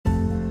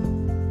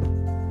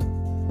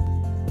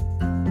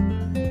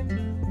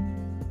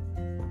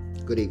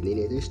Good evening,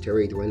 it is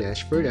Terry Dwayne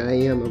Ashford. I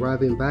am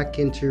arriving back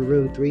into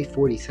room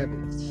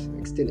 347,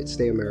 Extended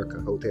Stay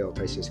America Hotel,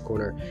 Tysons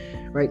Corner.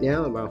 Right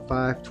now, about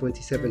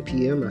 5:27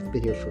 p.m. I've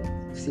been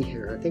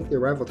here I think the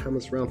arrival time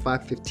was around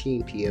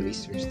 5:15 p.m.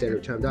 Eastern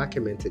Standard Time,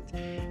 documented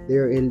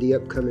there in the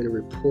upcoming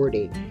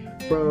reporting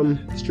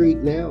from Street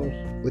Now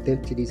with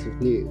entities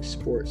of news,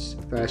 sports,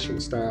 fashion,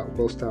 style,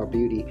 both style,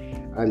 beauty.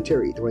 I'm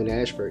Terry Dwayne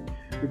Ashford,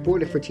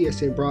 reporting for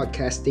TSN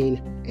Broadcasting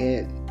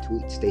and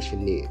Tweet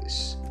Station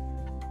News.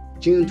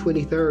 June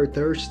 23rd,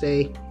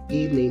 Thursday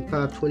evening,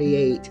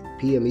 5:28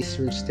 p.m.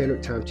 Eastern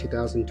Standard Time,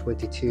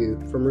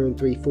 2022, from room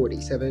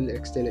 347,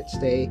 Extended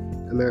Stay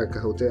America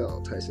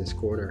Hotel, Tysons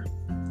Corner.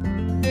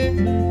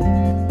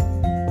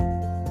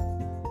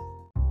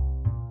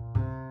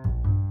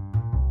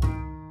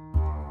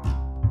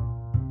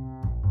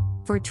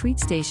 For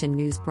Tweet Station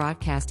News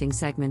broadcasting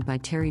segment by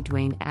Terry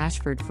Dwayne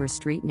Ashford for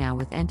Street Now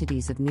with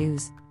entities of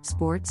news,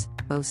 sports,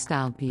 both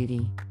style,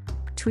 beauty.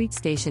 Tweet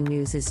Station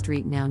News is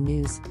Street Now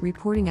News,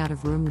 reporting out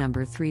of room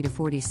number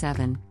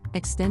 3-47,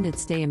 Extended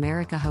Stay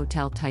America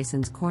Hotel,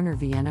 Tysons Corner,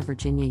 Vienna,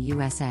 Virginia,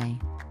 USA.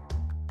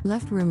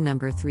 Left room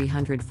number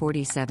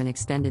 347,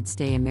 Extended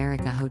Stay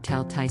America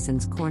Hotel,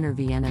 Tysons Corner,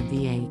 Vienna,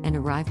 VA, and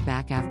arrived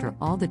back after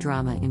all the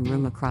drama in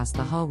room across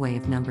the hallway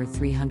of number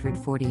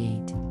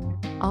 348.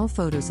 All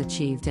photos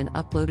achieved and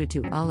uploaded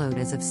to Upload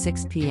as of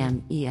 6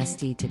 p.m.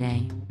 EST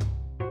today.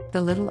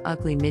 The little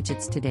ugly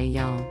midgets today,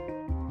 y'all.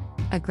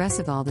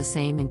 Aggressive all the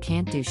same and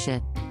can't do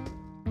shit.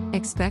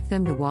 Expect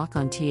them to walk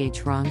on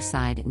wrong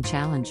side and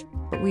challenge,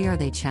 but are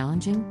they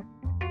challenging?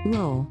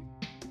 Lol.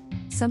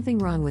 Something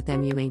wrong with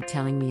them, you ain't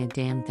telling me a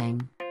damn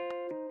thing.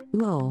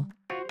 Lol.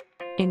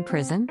 In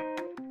prison?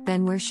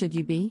 Then where should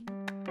you be?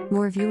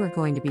 More of you are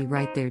going to be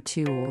right there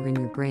too, or in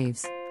your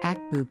graves.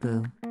 Act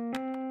boo-boo.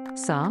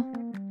 Saw?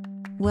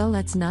 Well,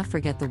 let's not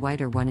forget the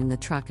whiter one in the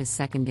truck is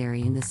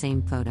secondary in the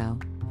same photo.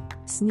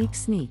 Sneak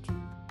sneak.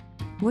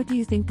 What do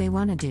you think they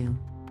want to do?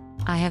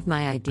 I have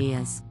my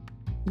ideas.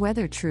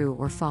 Whether true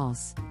or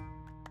false.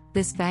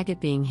 This faggot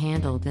being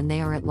handled and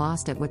they are at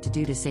lost at what to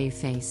do to save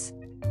face.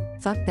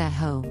 Fuck that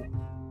hoe.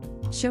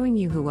 Showing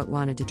you who what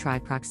wanted to try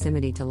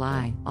proximity to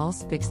lie, all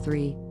spics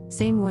 3,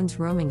 same ones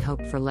roaming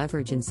hope for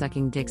leverage and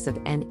sucking dicks of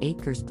N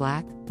acres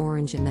black,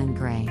 orange and then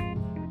gray.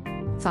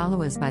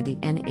 Follow us by the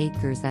N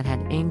acres that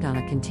had aimed on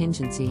a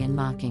contingency and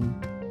mocking.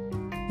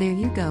 There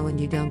you go, and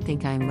you don't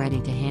think I am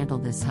ready to handle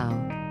this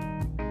hoe.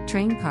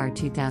 Train car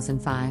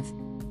 2005.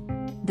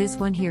 This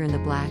one here in the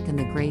black and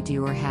the gray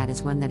Dior hat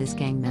is one that is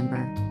gang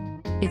member.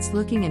 It's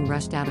looking and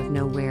rushed out of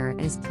nowhere and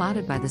is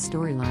plotted by the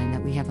storyline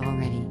that we have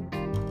already.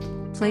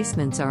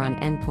 Placements are on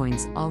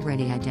endpoints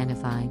already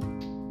identified.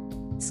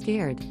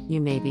 Scared, you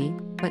may be,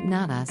 but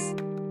not us.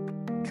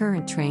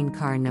 Current train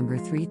car number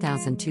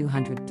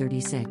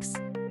 3236.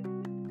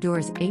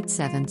 Doors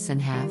 8/7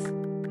 and half.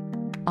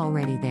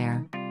 Already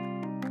there.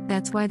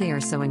 That's why they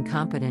are so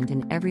incompetent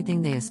in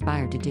everything they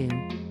aspire to do.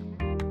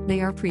 They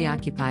are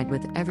preoccupied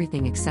with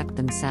everything except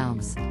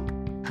themselves.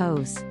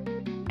 Hoes.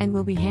 And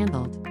will be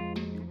handled.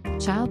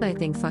 Child, I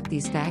think fuck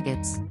these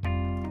faggots.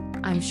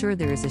 I'm sure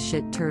there is a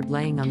shit turd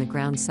laying on the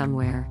ground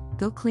somewhere,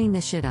 go clean the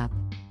shit up.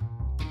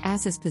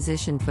 Ass is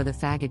positioned for the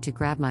faggot to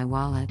grab my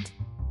wallet.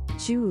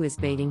 Shoo is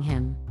baiting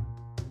him.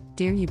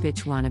 Dare you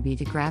bitch wannabe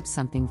to grab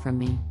something from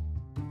me.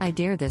 I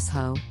dare this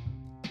hoe.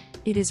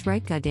 It is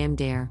right, goddamn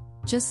dare,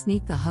 just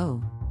sneak the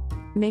hoe.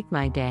 Make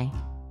my day.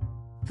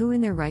 Who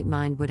in their right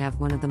mind would have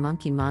one of the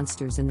monkey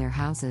monsters in their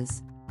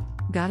houses?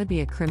 Gotta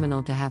be a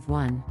criminal to have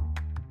one.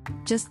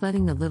 Just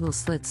letting the little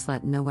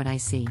slut know what I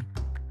see.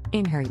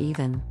 In her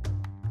even.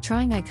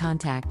 Trying eye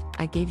contact,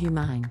 I gave you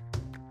mine.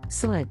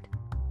 Slit.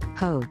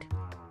 Hoed.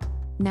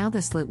 Now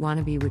the slit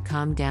wannabe would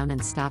calm down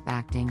and stop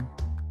acting.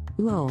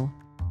 Lol.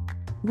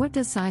 What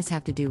does size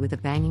have to do with the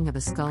banging of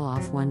a skull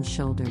off one's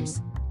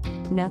shoulders?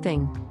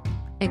 Nothing.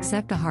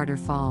 Except a harder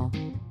fall.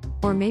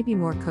 Or maybe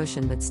more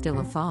cushion but still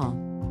a fall.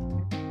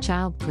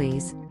 Child,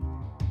 please.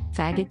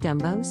 Faggot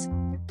dumbos?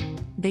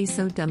 They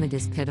so dumb it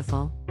is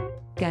pitiful.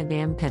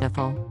 Goddamn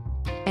pitiful.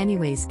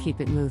 Anyways, keep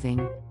it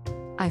moving.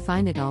 I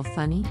find it all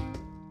funny.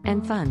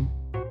 And fun.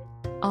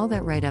 All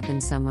that right up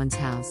in someone's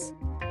house.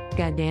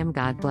 Goddamn,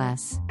 God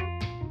bless.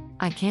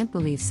 I can't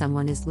believe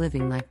someone is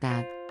living like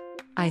that.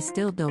 I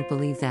still don't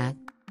believe that.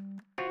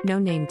 No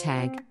name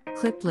tag,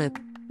 clip lip,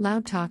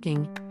 loud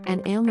talking,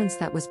 and ailments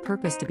that was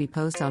purposed to be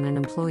posted on an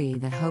employee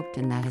that hoped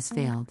and that has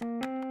failed.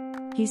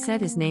 He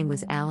said his name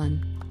was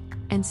Alan.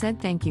 And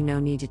said thank you, no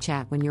need to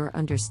chat when your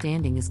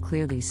understanding is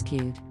clearly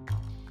skewed.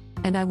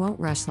 And I won't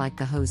rush like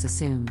the hoes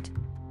assumed.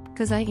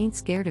 'Cause I ain't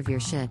scared of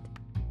your shit.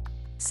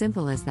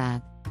 Simple as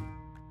that.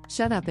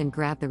 Shut up and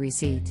grab the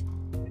receipt.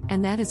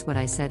 And that is what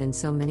I said in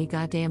so many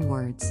goddamn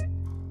words.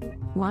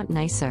 Want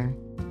nicer?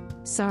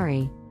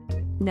 Sorry.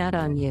 Not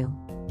on you.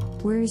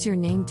 Where is your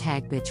name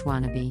tag, bitch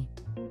wannabe?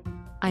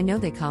 I know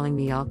they calling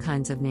me all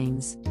kinds of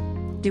names.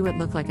 Do it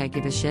look like I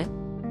give a shit?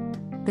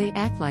 They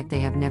act like they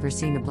have never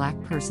seen a black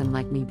person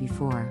like me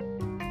before.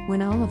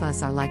 When all of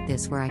us are like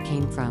this where I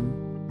came from.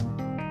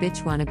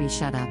 Bitch wannabe,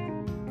 shut up.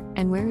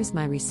 And where is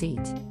my receipt?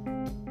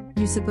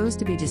 You supposed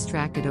to be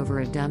distracted over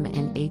a dumb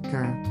N8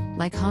 ger,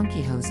 like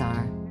honky hoes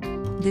are.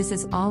 This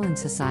is all in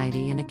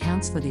society and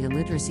accounts for the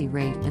illiteracy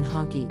rate and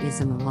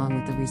honkyism along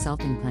with the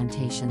resulting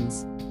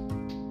plantations.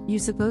 You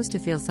supposed to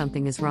feel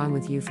something is wrong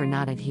with you for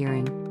not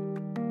adhering.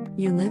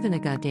 You live in a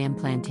goddamn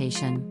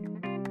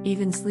plantation.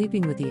 Even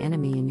sleeping with the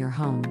enemy in your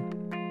home.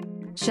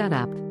 Shut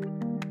up.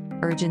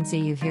 Urgency,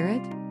 you hear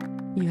it?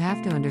 You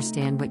have to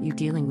understand what you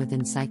dealing with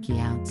in psyche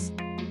outs.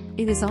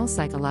 It is all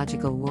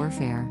psychological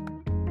warfare.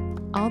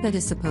 All that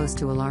is supposed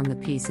to alarm the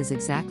peace is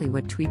exactly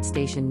what Tweet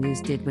Station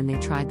News did when they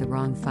tried the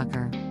wrong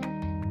fucker.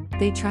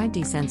 They tried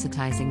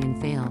desensitizing and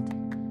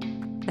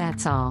failed.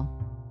 That's all.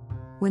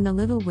 When the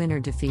little winner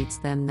defeats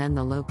them, then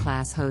the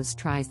low-class host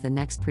tries the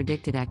next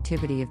predicted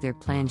activity of their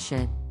planned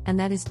shit, and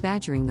that is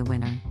badgering the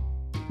winner.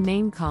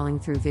 Name-calling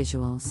through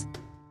visuals.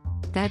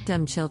 That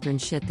dumb children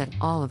shit that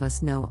all of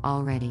us know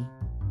already.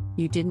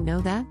 You didn't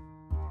know that?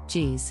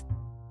 Geez.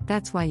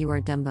 That's why you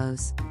are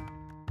dumbos.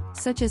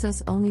 Such as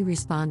us only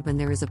respond when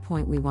there is a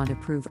point we want to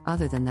prove,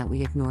 other than that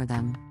we ignore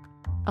them.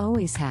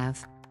 Always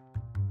have.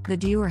 The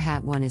Dior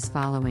hat one is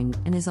following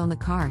and is on the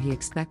car he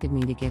expected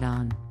me to get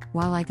on,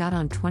 while I got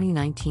on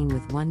 2019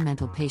 with one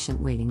mental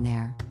patient waiting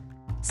there.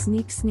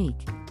 Sneak sneak.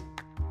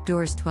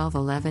 Doors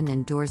 1211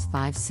 and doors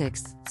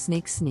 5-6,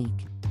 sneak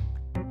sneak.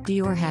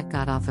 Dior hat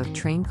got off of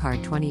train car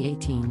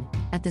 2018,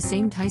 at the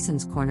same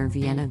Tysons corner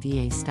Vienna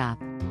VA stop.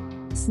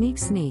 Sneak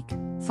sneak,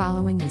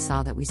 following and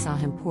saw that we saw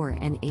him pour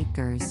N8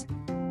 gers.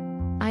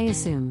 I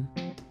assume.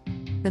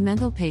 The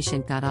mental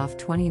patient got off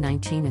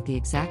 2019 at the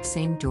exact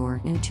same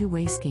door in a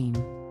two-way scheme.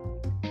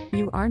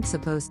 You aren't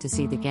supposed to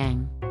see the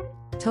gang.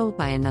 Told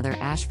by another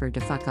Ashford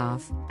to fuck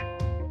off.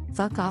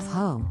 Fuck off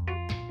ho.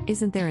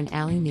 Isn't there an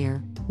alley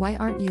near? Why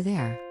aren't you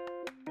there?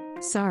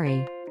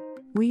 Sorry.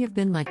 We have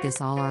been like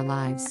this all our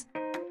lives.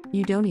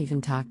 You don't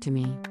even talk to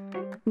me.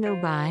 No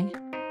bye.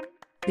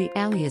 The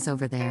alley is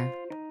over there.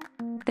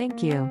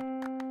 Thank you.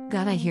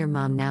 God, I hear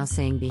mom now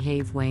saying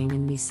behave Wayne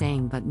and me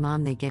saying but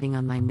mom they getting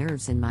on my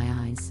nerves in my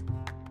eyes.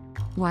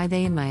 Why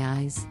they in my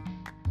eyes?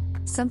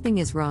 Something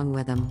is wrong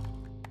with them.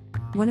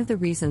 One of the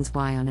reasons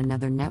why on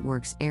another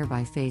network's air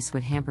by face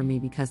would hamper me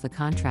because the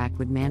contract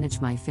would manage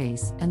my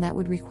face and that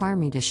would require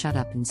me to shut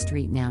up in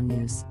Street Now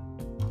News.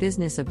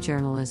 Business of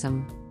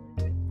journalism.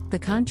 The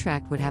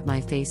contract would have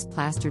my face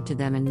plastered to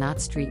them and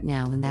not Street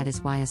Now, and that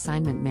is why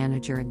assignment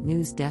manager at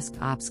News Desk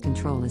Ops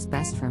Control is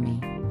best for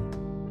me.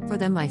 For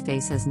them my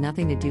face has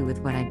nothing to do with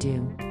what I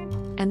do.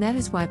 And that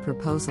is why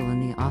proposal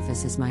in the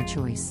office is my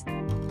choice.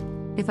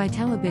 If I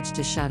tell a bitch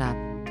to shut up,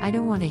 I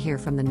don't want to hear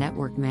from the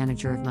network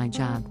manager of my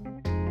job.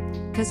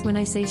 Cause when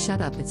I say shut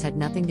up it's had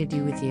nothing to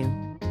do with you.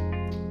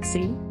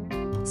 See?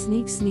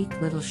 Sneak sneak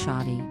little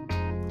shoddy.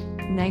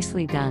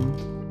 Nicely done.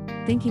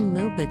 Thinking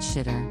little bitch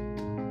shitter.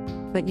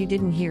 But you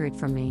didn't hear it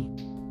from me.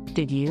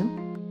 Did you?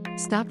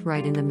 Stopped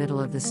right in the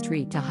middle of the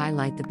street to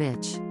highlight the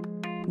bitch.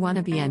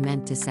 Wannabe I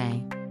meant to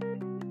say.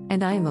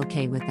 And I am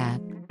okay with that.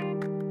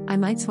 I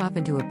might swap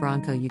into a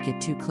Bronco, you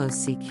get too close,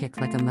 see kick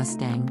like a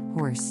Mustang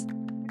horse.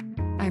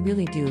 I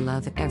really do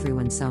love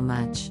everyone so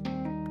much.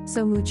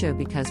 So mucho,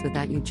 because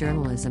without you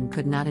journalism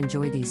could not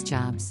enjoy these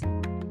jobs.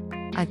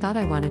 I thought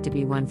I wanted to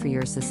be one for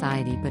your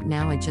society, but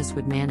now I just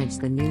would manage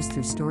the news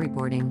through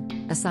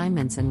storyboarding,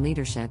 assignments and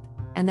leadership,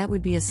 and that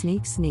would be a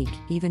sneak sneak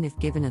even if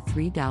given a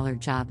 $3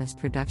 job as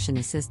production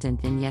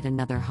assistant in yet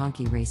another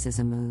honky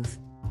racism move.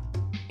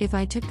 If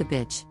I took the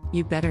bitch,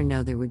 you better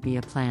know there would be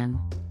a plan.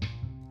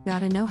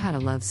 Gotta know how to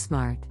love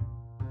smart.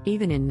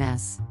 Even in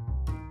mess.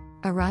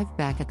 Arrived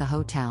back at the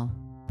hotel.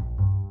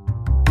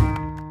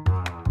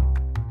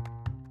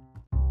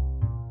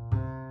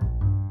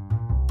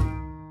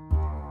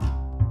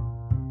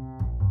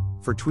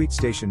 For Tweet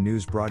Station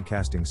News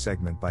broadcasting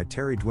segment by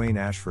Dwayne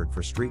Ashford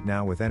for Street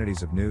Now with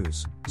entities of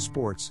news,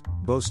 sports,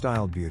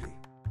 Beau-style beauty.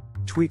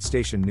 Tweet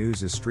Station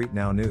News is Street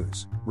Now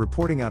News,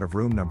 reporting out of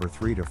room number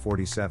 3 to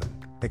 47,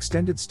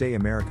 Extended Stay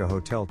America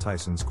Hotel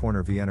Tysons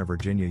Corner Vienna,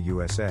 Virginia,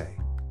 USA.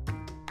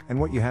 And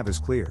what you have is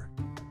clear.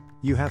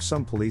 You have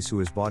some police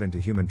who is bought into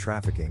human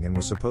trafficking and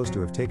was supposed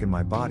to have taken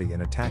my body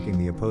and attacking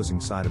the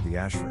opposing side of the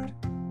Ashford.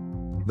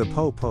 The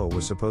po-po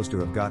was supposed to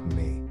have gotten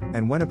me,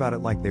 and went about it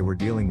like they were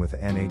dealing with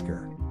an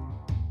acre.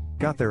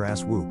 Got their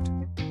ass whooped.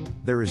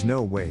 There is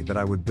no way that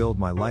I would build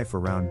my life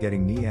around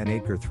getting me an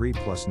acre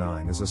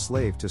 3+9 as a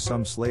slave to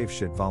some slave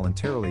shit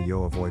voluntarily,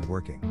 yo, avoid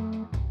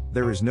working.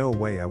 There is no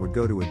way I would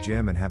go to a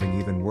gym and having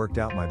even worked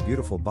out my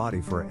beautiful body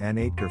for an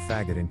acre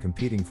faggot and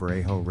competing for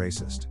a hoe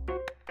racist.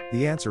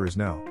 The answer is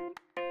no.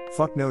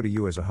 Fuck no to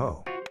you as a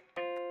hoe.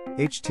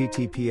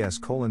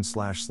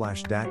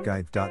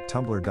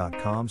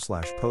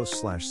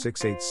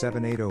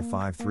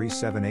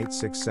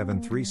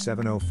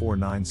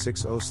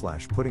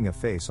 https://datguide.tumblr.com/post/6878053786737049060/ putting a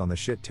face on the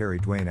shit.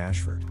 Dwayne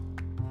Ashford.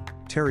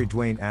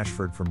 Dwayne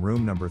Ashford from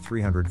room number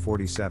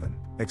 347,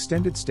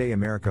 Extended Stay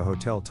America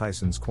Hotel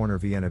Tysons Corner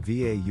Vienna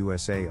VA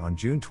USA on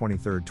June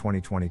 23,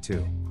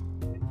 2022.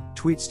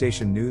 Tweet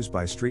Station News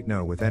by Street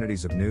Now with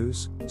entities of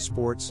news,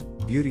 sports,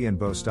 beauty and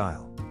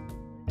Beau-style.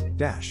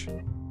 Dash.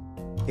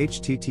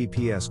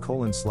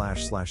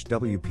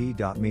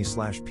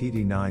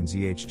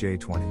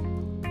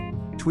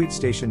 https://wp.me/pd9zhj20. Tweet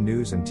Station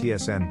News and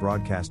TSN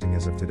Broadcasting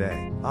as of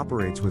today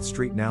operates with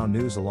Street Now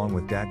News along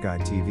with Dat Guy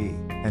TV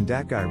and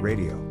Dat Guy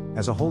Radio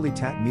as a wholly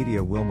Tat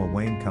Media Wilma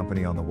Wayne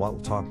company on the Wattle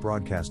Talk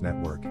Broadcast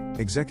Network.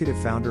 Executive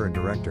Founder and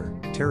Director,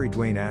 Terry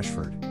Dwayne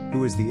Ashford,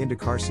 who is the Into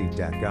Car Seat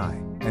Dat Guy,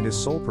 and is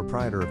sole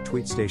proprietor of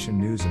Tweet Station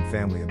News and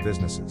family of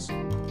businesses.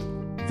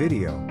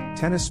 Video,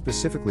 tennis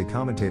specifically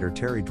commentator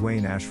Terry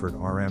Dwayne Ashford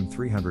RM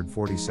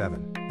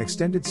 347,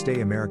 Extended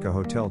Stay America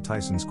Hotel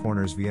Tysons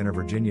Corners Vienna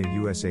Virginia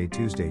USA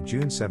Tuesday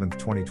June 7,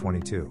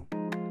 2022.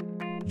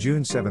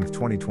 June 7,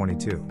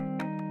 2022.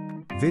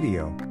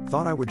 Video,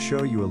 thought I would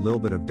show you a little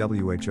bit of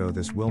WHO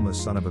this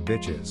Wilma's son of a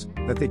bitch is,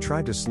 that they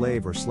tried to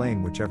slave or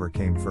slaying whichever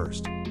came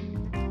first.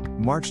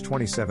 March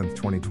 27,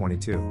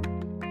 2022.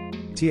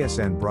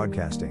 TSN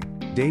Broadcasting,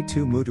 Day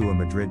 2 Mutua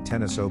Madrid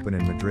Tennis Open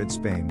in Madrid,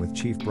 Spain with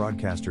Chief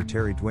Broadcaster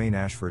Terry Dwayne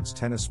Ashford's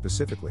tennis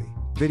specifically,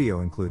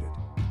 video included.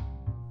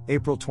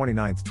 April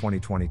 29,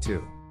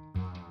 2022.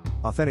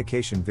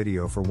 Authentication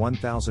video for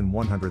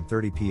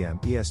 1130 p.m.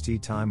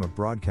 EST time of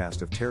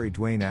broadcast of Terry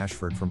Dwayne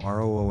Ashford from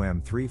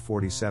ROOM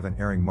 347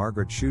 airing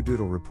Margaret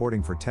Shoedoodle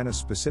reporting for tennis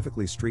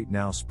specifically Street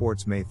Now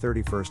Sports May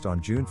 31st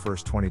on June 1,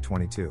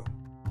 2022.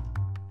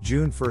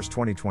 June 1,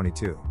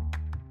 2022.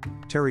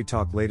 Terry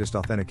Talk latest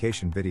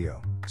authentication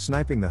video,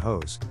 Sniping the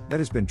Hose, that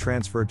has been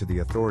transferred to the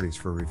authorities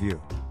for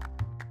review.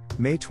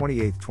 May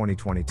 28,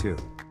 2022.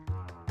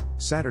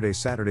 Saturday,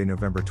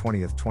 November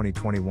 20th,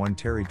 2021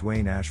 Terry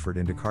Dwayne Ashford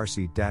into Car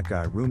Seat Dat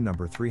Guy room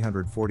number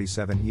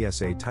 347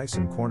 ESA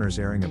Tyson Corners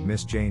airing of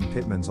Miss Jane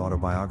Pittman's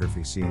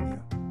autobiography Seeing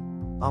You.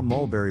 I'm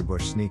Mulberry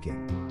Bush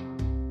Sneaking.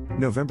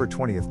 November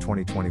 20th,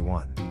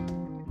 2021.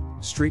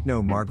 Street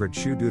No Margaret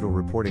Shoedoodle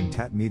reporting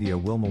Tat Media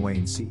Wilma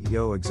Wayne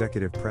CEO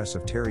Executive Press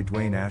of Terry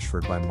Dwayne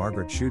Ashford by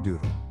Margaret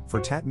Shoedoodle, for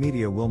Tat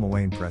Media Wilma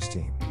Wayne Press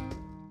Team.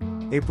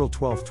 April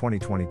 12,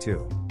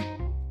 2022.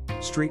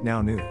 Street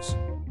Now News.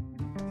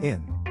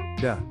 In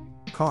Da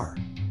Car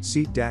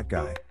Seat Dat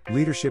Guy,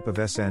 leadership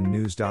of SN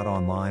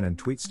News.online and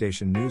Tweet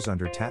Station News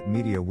under Tat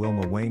Media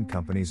Wilma Wayne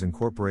Companies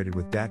Incorporated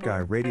with Dat Guy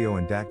Radio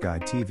and Dat Guy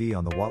TV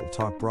on the Wattle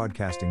Talk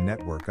Broadcasting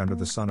Network under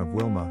the son of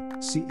Wilma,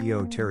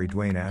 CEO Terry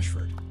Dwayne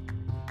Ashford.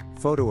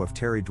 Photo of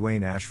Terry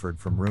Dwayne Ashford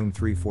from room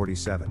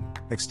 347,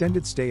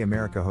 Extended Stay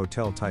America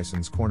Hotel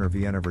Tysons Corner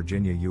Vienna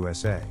Virginia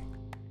USA.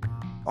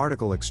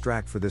 Article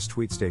extract for this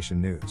Tweet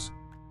Station News.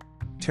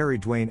 Terry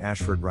Dwayne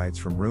Ashford writes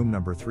from room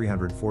number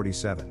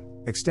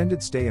 347,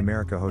 Extended Stay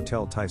America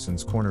Hotel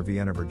Tysons Corner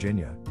Vienna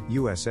Virginia,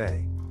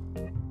 USA.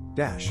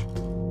 Dash.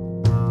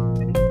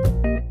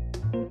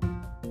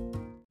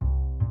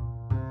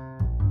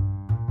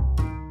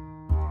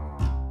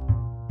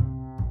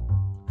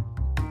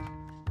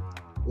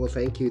 Well,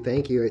 thank you.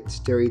 It's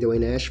Terry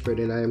Dwayne Ashford,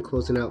 and I am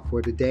closing out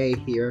for today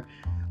here,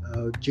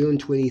 June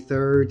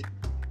 23rd,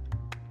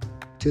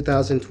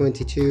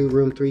 2022,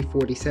 room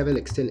 347,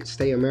 Extended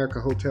Stay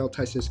America Hotel,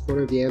 Tysons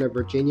Corner, Vienna,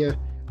 Virginia.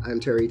 I'm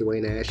Terry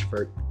Dwayne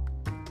Ashford.